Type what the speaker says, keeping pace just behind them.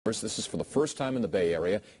This is for the first time in the Bay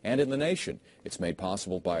Area and in the nation. It's made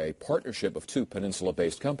possible by a partnership of two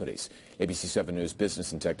peninsula-based companies. ABC 7 News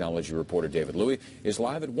business and technology reporter David Louie is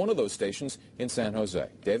live at one of those stations in San Jose.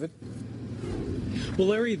 David? Well,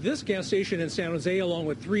 Larry, this gas station in San Jose, along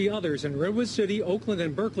with three others in Redwood City, Oakland,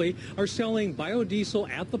 and Berkeley, are selling biodiesel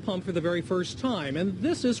at the pump for the very first time. And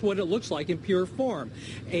this is what it looks like in pure form,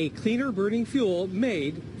 a cleaner burning fuel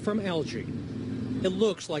made from algae. It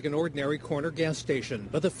looks like an ordinary corner gas station,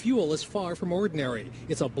 but the fuel is far from ordinary.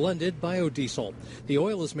 It's a blended biodiesel. The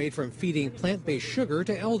oil is made from feeding plant-based sugar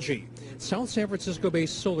to algae. South San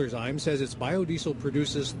Francisco-based Solazyme says its biodiesel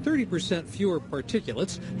produces 30% fewer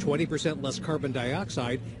particulates, 20% less carbon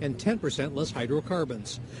dioxide, and 10% less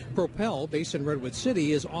hydrocarbons. Propel, based in Redwood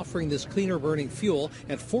City, is offering this cleaner burning fuel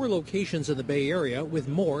at 4 locations in the Bay Area, with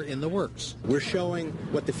more in the works. We're showing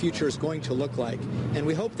what the future is going to look like, and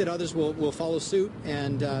we hope that others will follow suit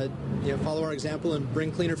and follow our example and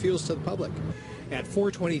bring cleaner fuels to the public. At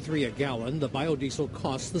 $4.23 a gallon, the biodiesel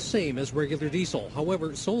costs the same as regular diesel. However,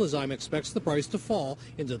 Solazyme expects the price to fall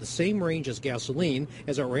into the same range as gasoline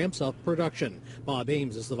as it ramps up production. Bob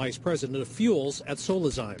Ames is the vice president of fuels at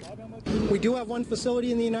Solazyme. We do have one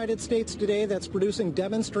facility in the United States today that's producing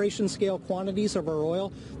demonstration scale quantities of our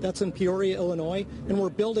oil. That's in Peoria, Illinois, and we're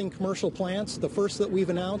building commercial plants. The first that we've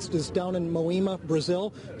announced is down in Moema,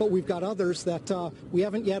 Brazil, but we've got others that we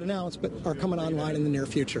haven't yet announced but are coming online in the near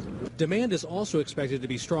future. Demand is also expected to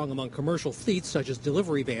be strong among commercial fleets such as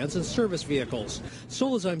delivery vans and service vehicles.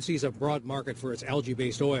 Solazyme sees a broad market for its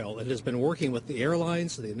algae-based oil. It has been working with the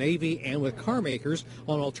airlines, the Navy, and with car makers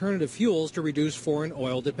on alternative fuels to reduce foreign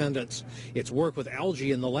oil dependence. Its work with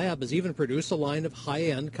algae in the lab has even produced a line of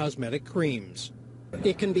high-end cosmetic creams.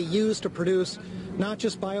 It can be used to produce not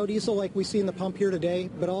just biodiesel like we see in the pump here today,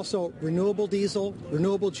 but also renewable diesel,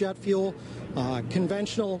 renewable jet fuel,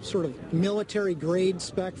 conventional sort of military grade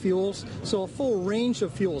spec fuels, so a full range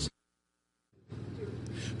of fuels.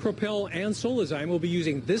 Propel and Solazyme will be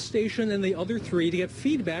using this station and the other 3 to get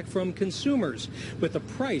feedback from consumers. With the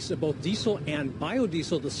price of both diesel and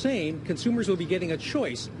biodiesel the same, consumers will be getting a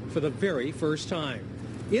choice for the very first time.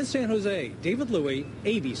 In San Jose, David Louie,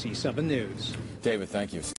 ABC 7 News. David,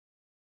 thank you.